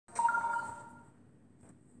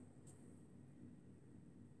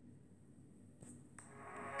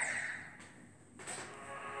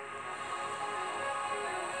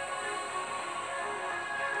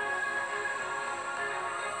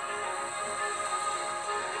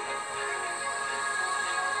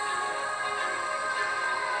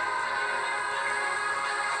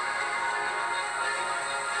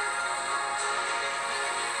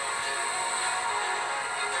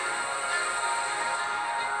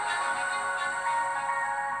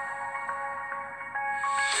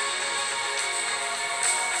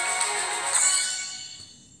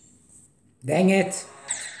Dang it!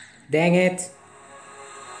 Dang it!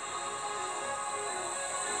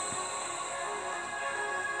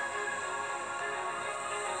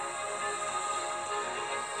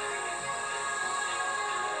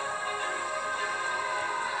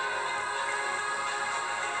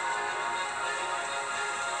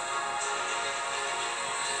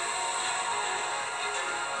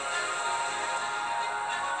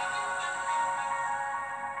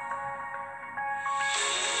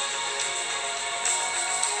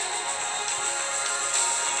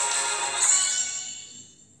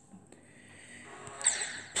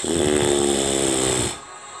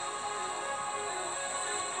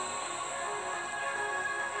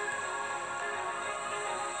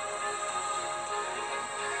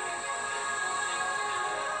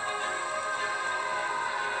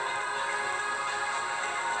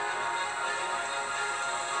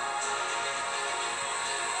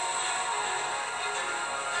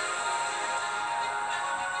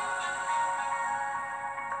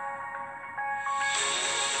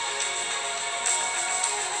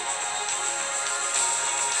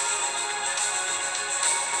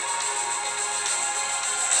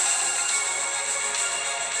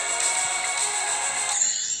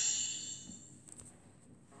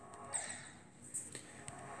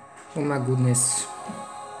 Oh my goodness.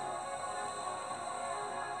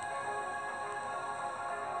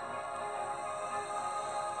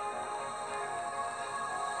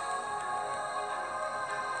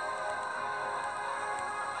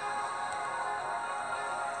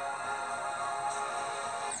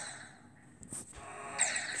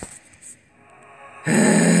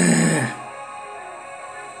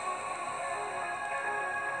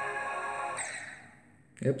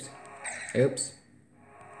 Oops. Oops.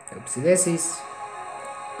 Oopsie daisies.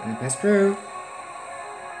 Gonna pass through.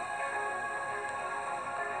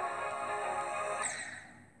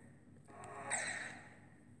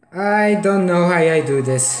 I don't know how I do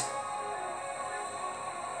this.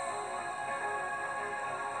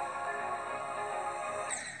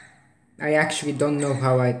 I actually don't know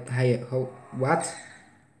how what?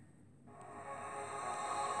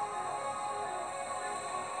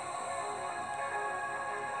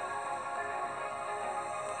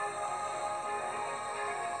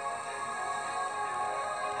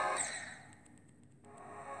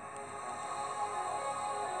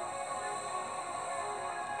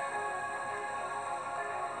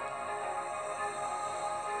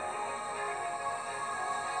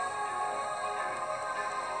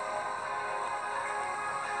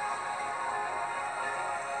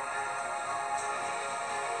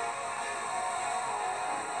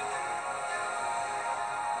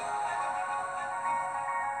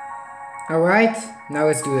 Alright, now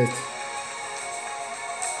let's do it.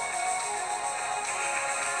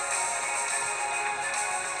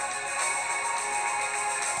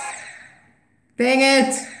 Dang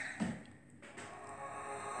it!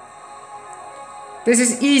 This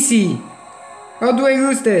is easy! How do I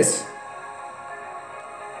lose this?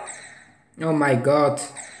 Oh my god.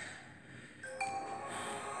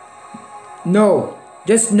 No!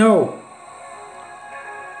 Just no!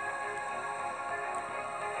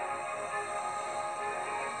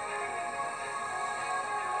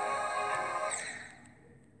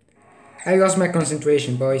 I lost my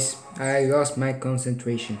concentration, boys. I lost my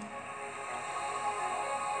concentration.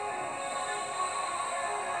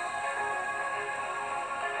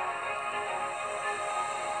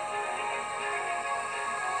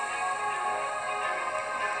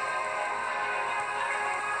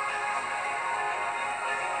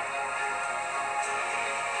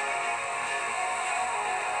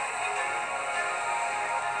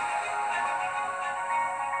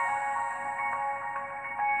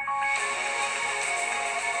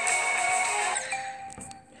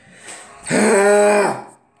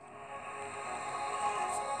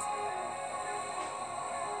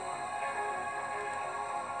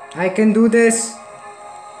 I can do this.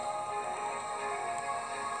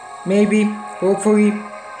 Maybe, hopefully.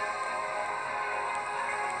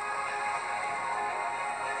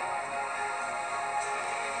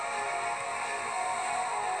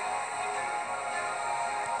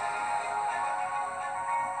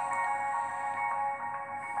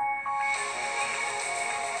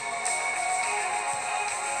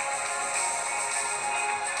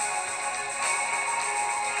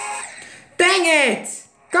 Dang it!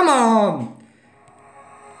 Come on!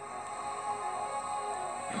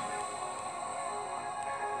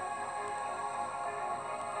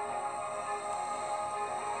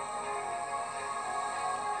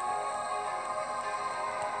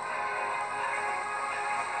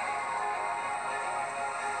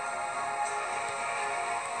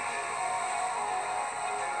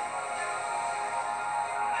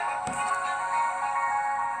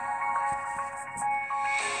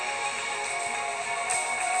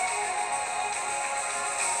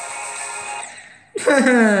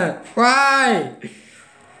 Why?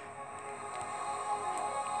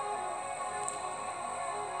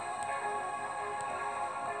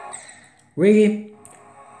 Really?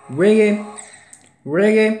 Really?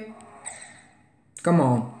 Really? Come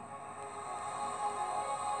on.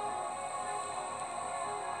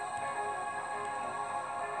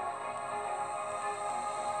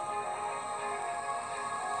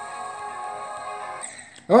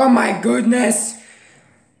 Oh my goodness!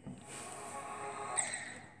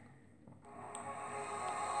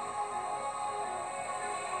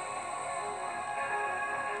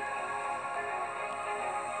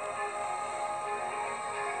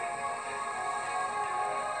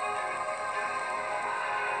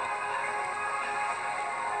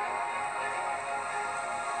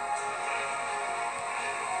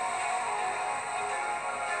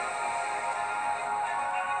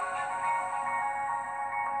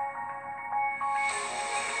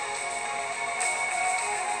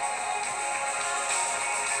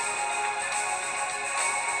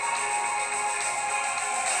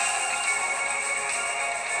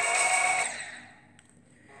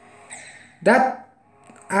 That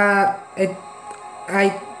it I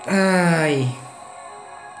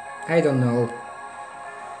don't know.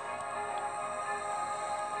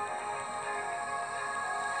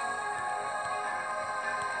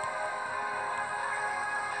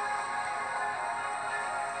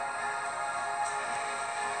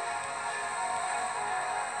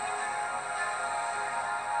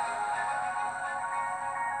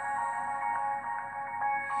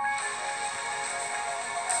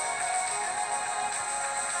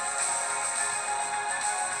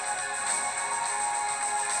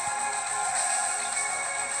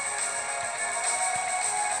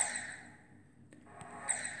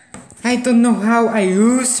 I don't know how I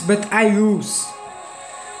lose, but I lose.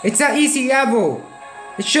 It's an easy level.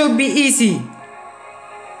 It should be easy.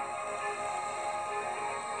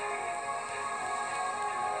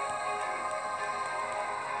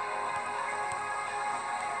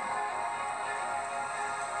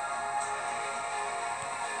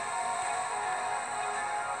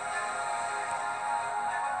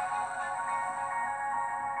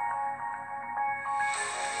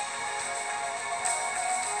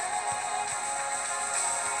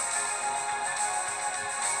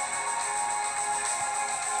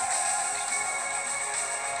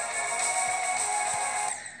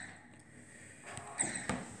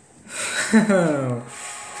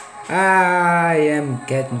 I am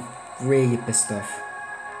getting really pissed off.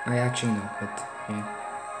 I actually know, but yeah.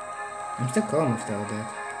 I'm still calm after all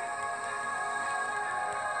that.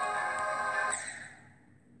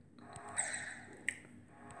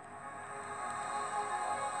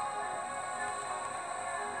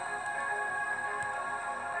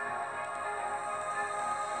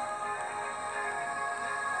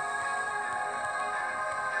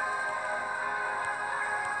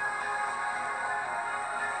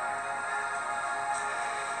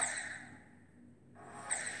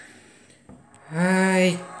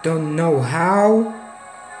 I don't know how.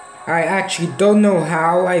 I actually don't know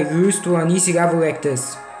how I lose to an easy level like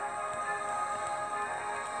this.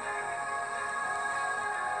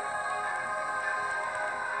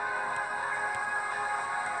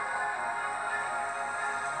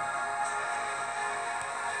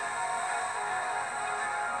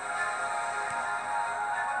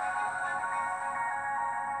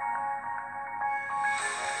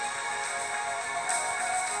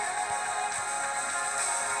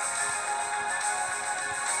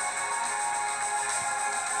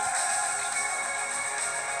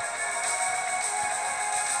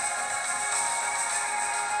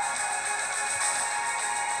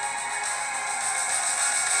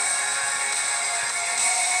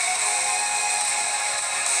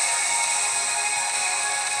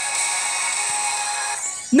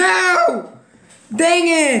 No! Dang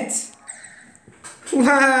it!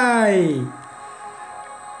 Why?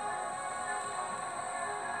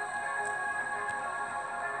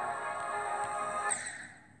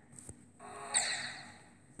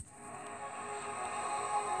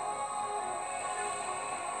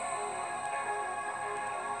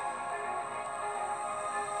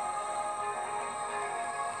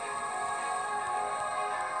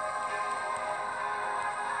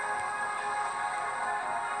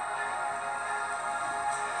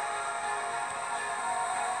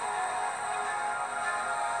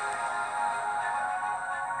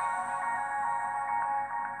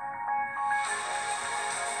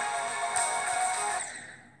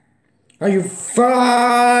 Are you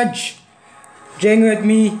fudge? Jang at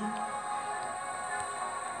me.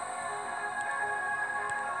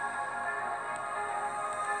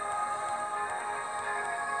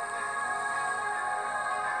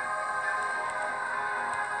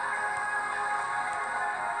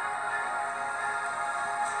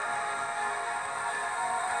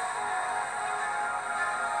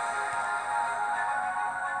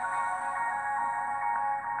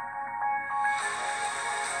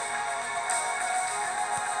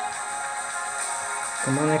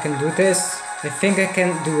 Come on, I can do this. I think I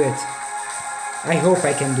can do it. I hope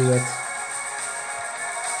I can do it.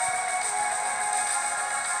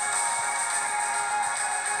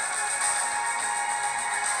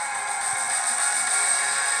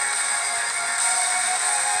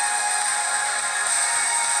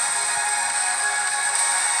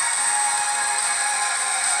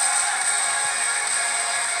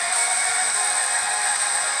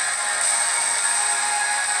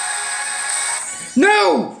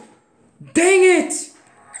 No! Dang it!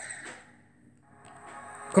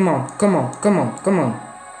 Come on, come on, come on, come on.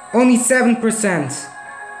 Only 7%.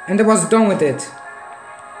 And I was done with it.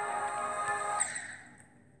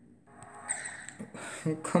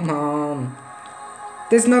 Come on.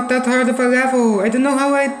 This is not that hard of a level. I don't know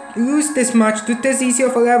how I lose this much to this easy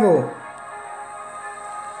of a level.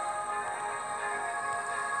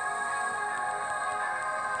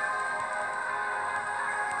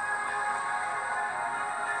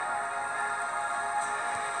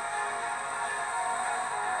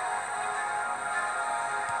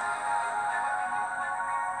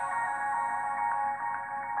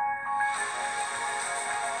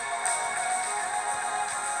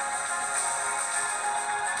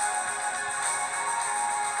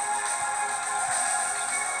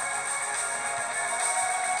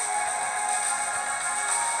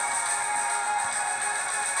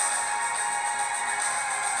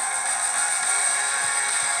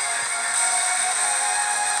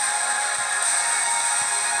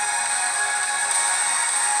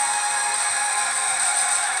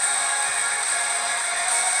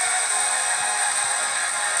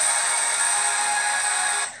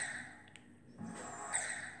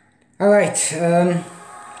 Alright,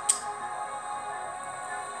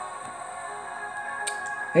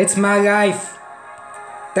 it's my life.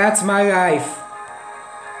 That's my life.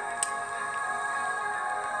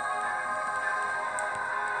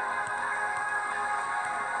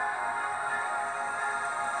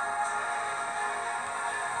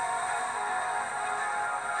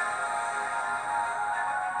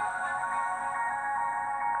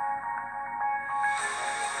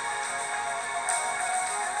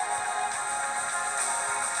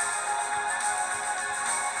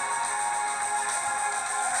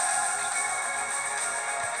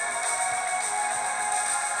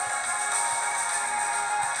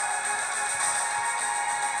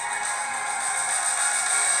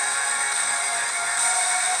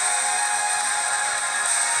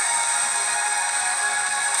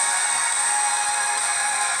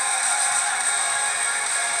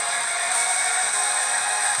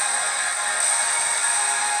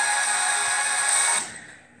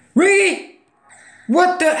 Really?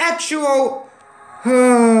 What the actual...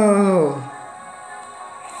 Oh...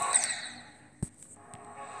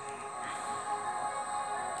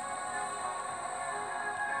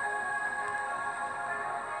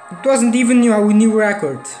 It wasn't even a new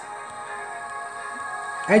record.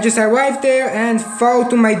 I just arrived there and fall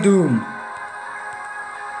to my doom.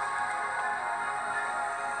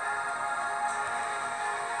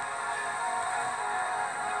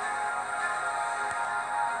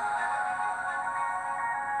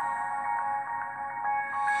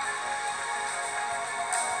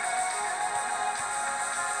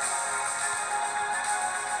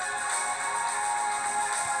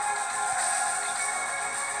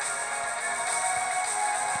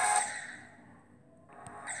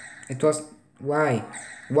 It was... Why?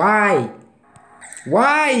 Why?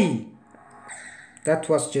 Why? That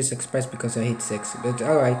was just expressed because I hit 6, but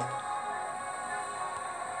alright.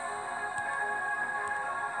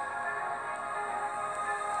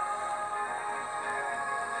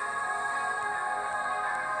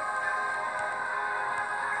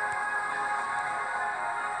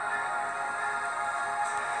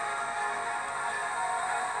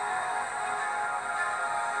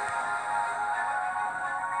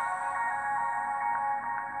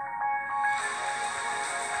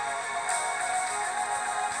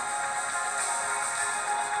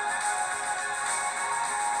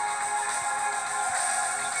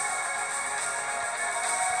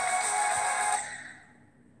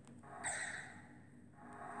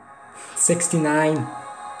 $69.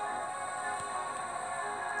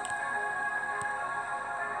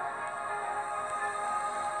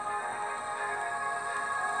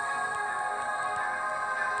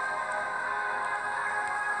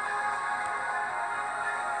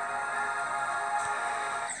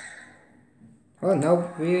 Oh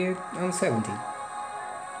no, we're on 70.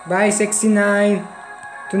 Bye 69.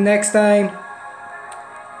 Till next time.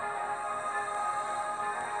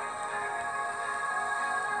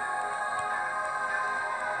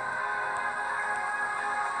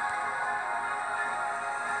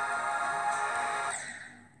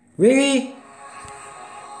 Really?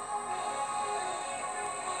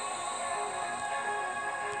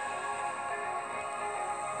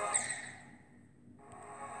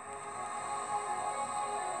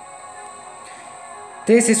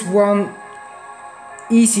 This is one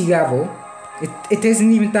easy level. It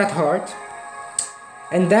isn't even that hard.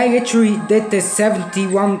 And I literally did this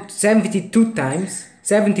 71, 72 times,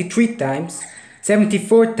 73 times,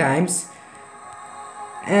 74 times.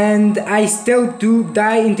 And I still do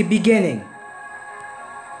die in the beginning.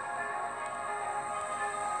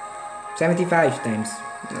 75 times.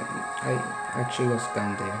 I actually was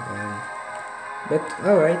down there. But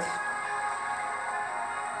alright.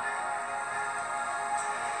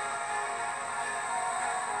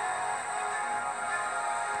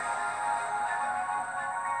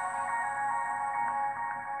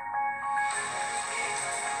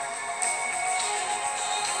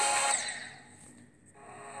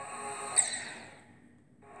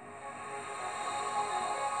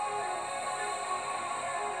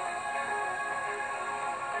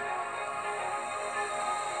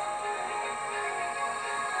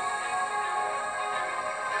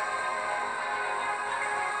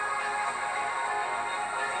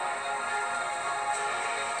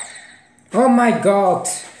 Oh my god!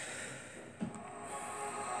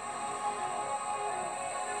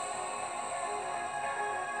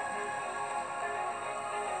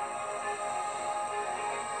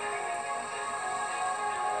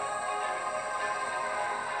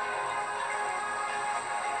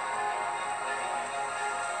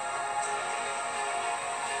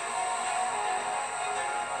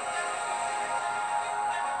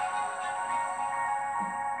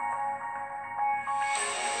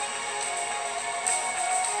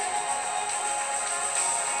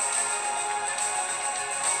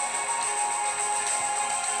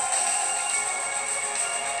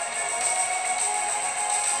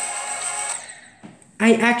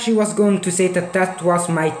 I actually was going to say that that was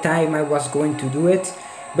my time I was going to do it,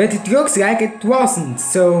 but it looks like it wasn't,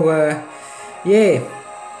 so yeah.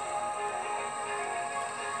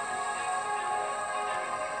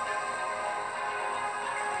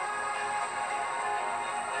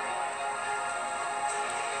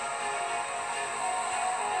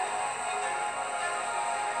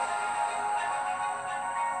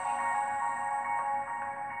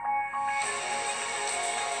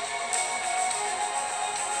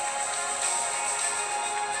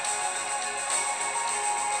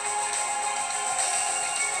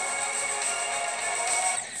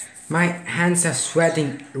 My hands are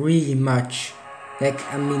sweating really much. Like,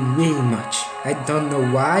 I mean really much. I don't know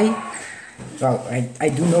why. Well, I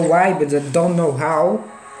do know why, but I don't know how.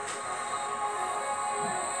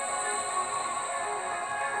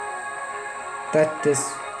 That is...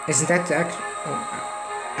 Isn't that actually...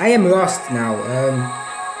 Oh, I am lost now.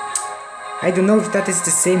 I don't know if that is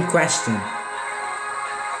the same question.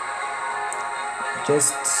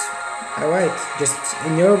 Just... Alright, just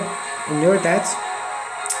ignore that.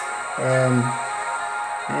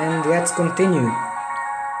 And let's continue.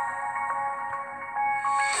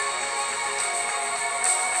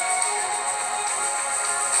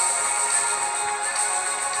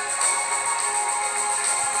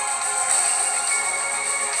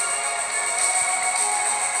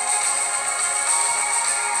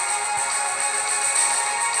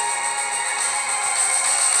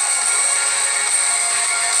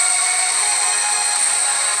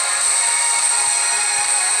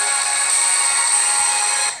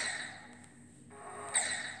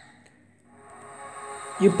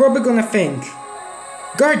 You're probably gonna think,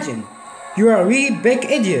 Guardian, you are a really big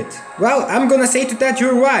idiot. Well, I'm gonna say to that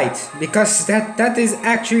you're right, because that is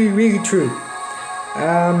actually really true.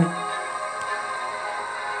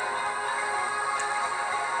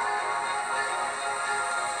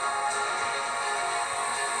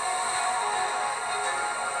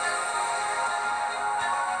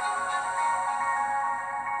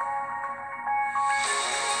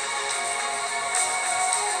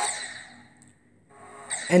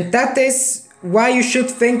 And that is why you should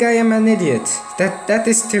think I am an idiot. That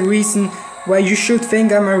is the reason why you should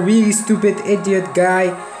think I'm a really stupid idiot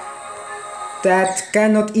guy that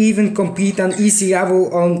cannot even complete an easy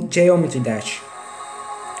level on Geometry Dash.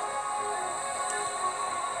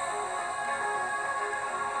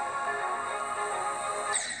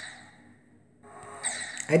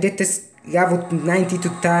 I did this level 92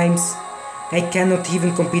 times. I cannot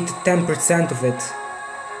even complete 10% of it.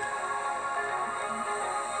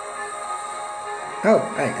 Oh,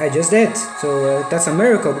 I just did. So that's a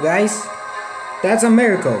miracle, guys. That's a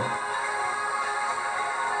miracle.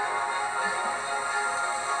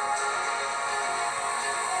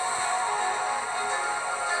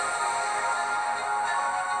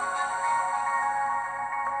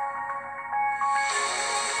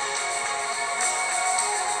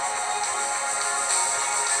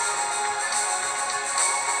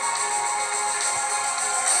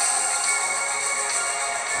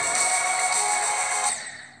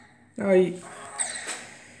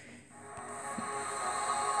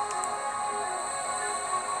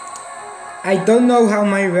 I don't know how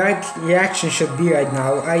my reaction should be right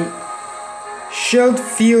now. I should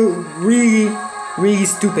feel really, really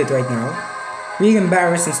stupid right now. Really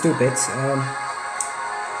embarrassed and stupid.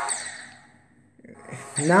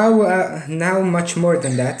 Now much more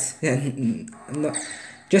than that. No,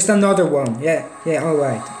 just another one. Yeah,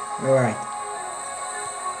 alright. Alright.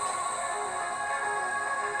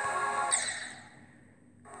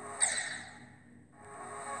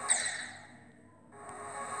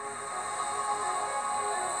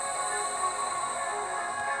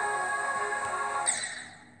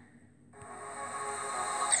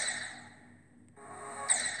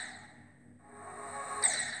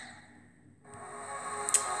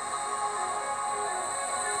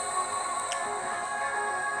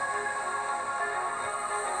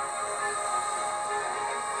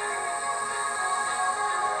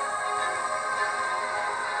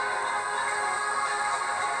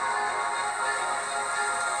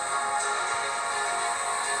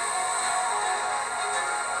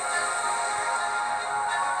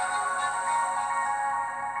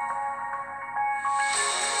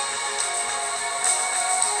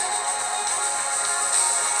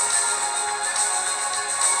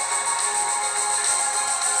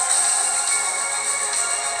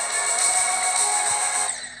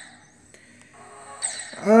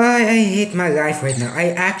 I hate my life right now.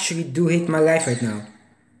 I actually do hate my life right now.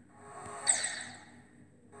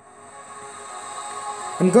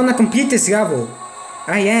 I'm gonna complete this level.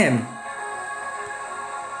 I am.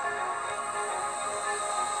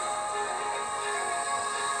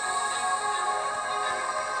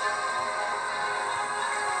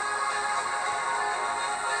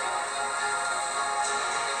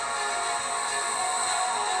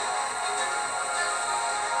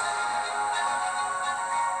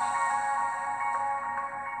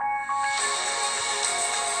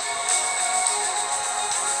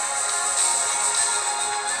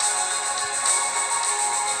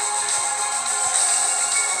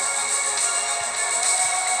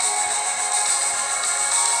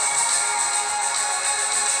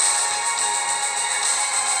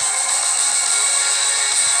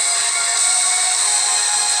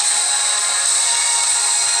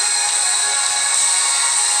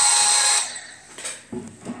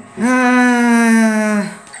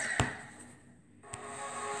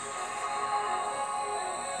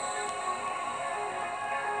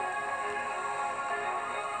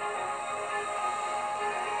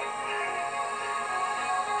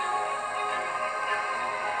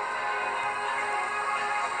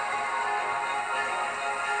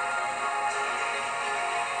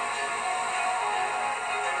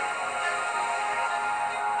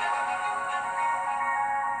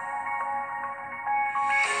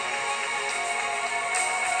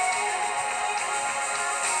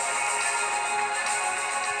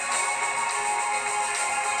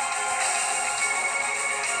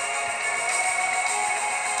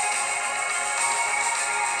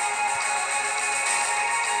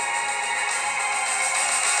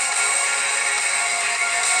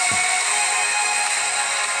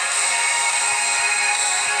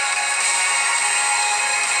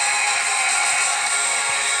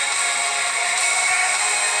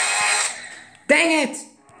 Dang it!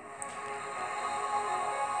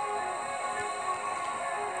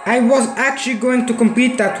 I was actually going to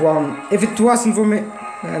complete that one if it wasn't for me.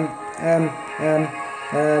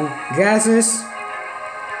 Gases.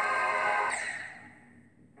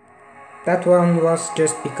 That one was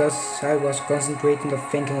just because I was concentrating on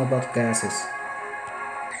thinking about gases.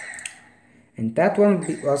 And that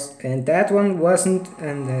one wasn't,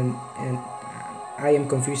 and I am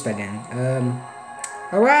confused again.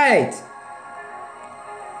 Alright!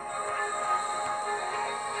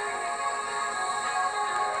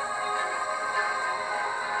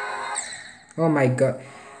 Oh my god.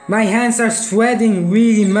 My hands are sweating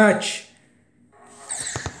really much.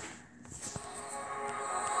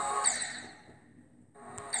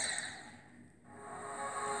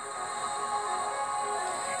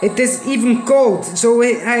 It is even cold, so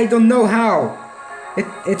I don't know how.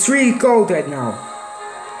 It's really cold right now.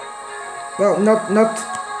 Well, not.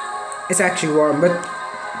 It's actually warm, but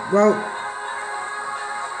well,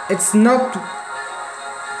 it's not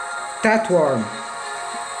that warm.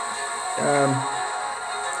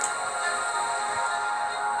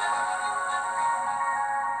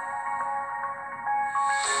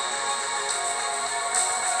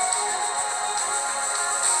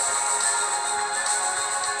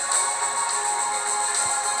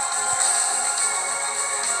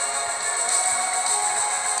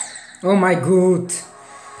 Oh my god.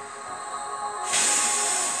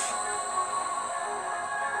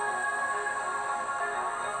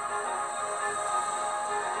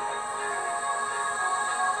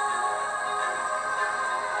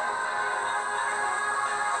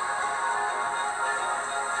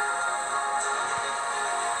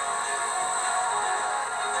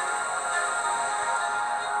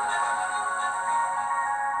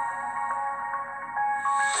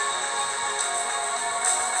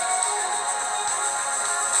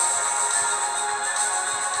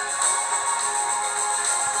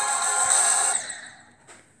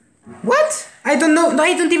 I don't know.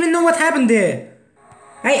 I don't even know what happened there.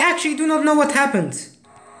 I actually do not know what happened.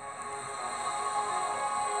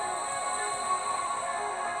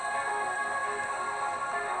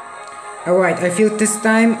 Alright, I feel this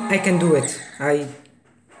time I can do it. I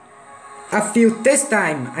feel this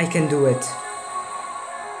time I can do it.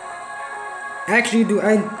 Actually,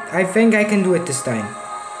 I think I can do it this time.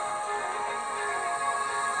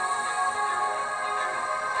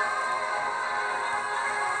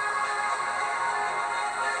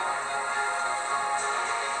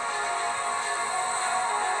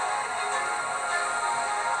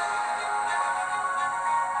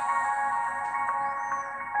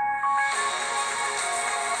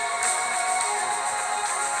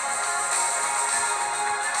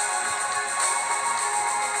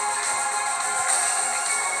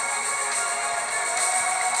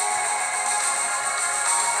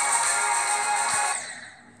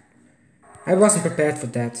 I wasn't prepared for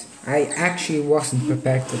that. I actually wasn't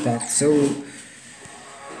prepared for that. So,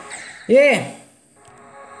 yeah.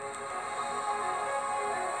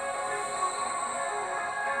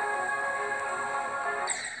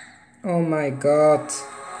 Oh my god.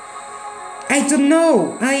 I don't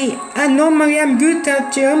know. I normally am good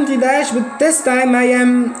at Geometry Dash, but this time I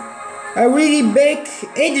am a really big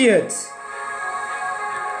idiot.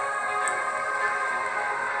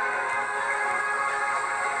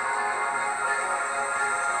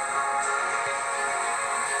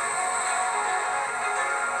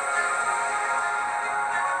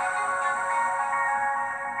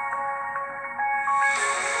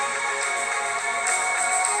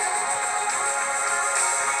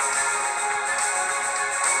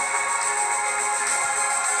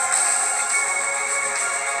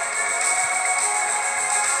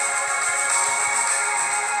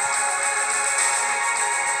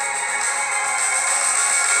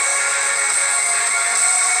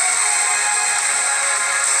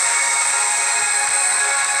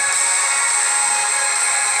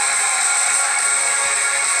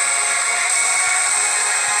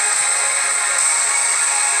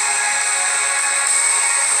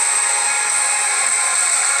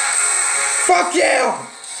 Fuck yeah!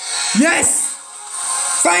 Yes!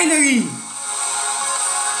 Finally!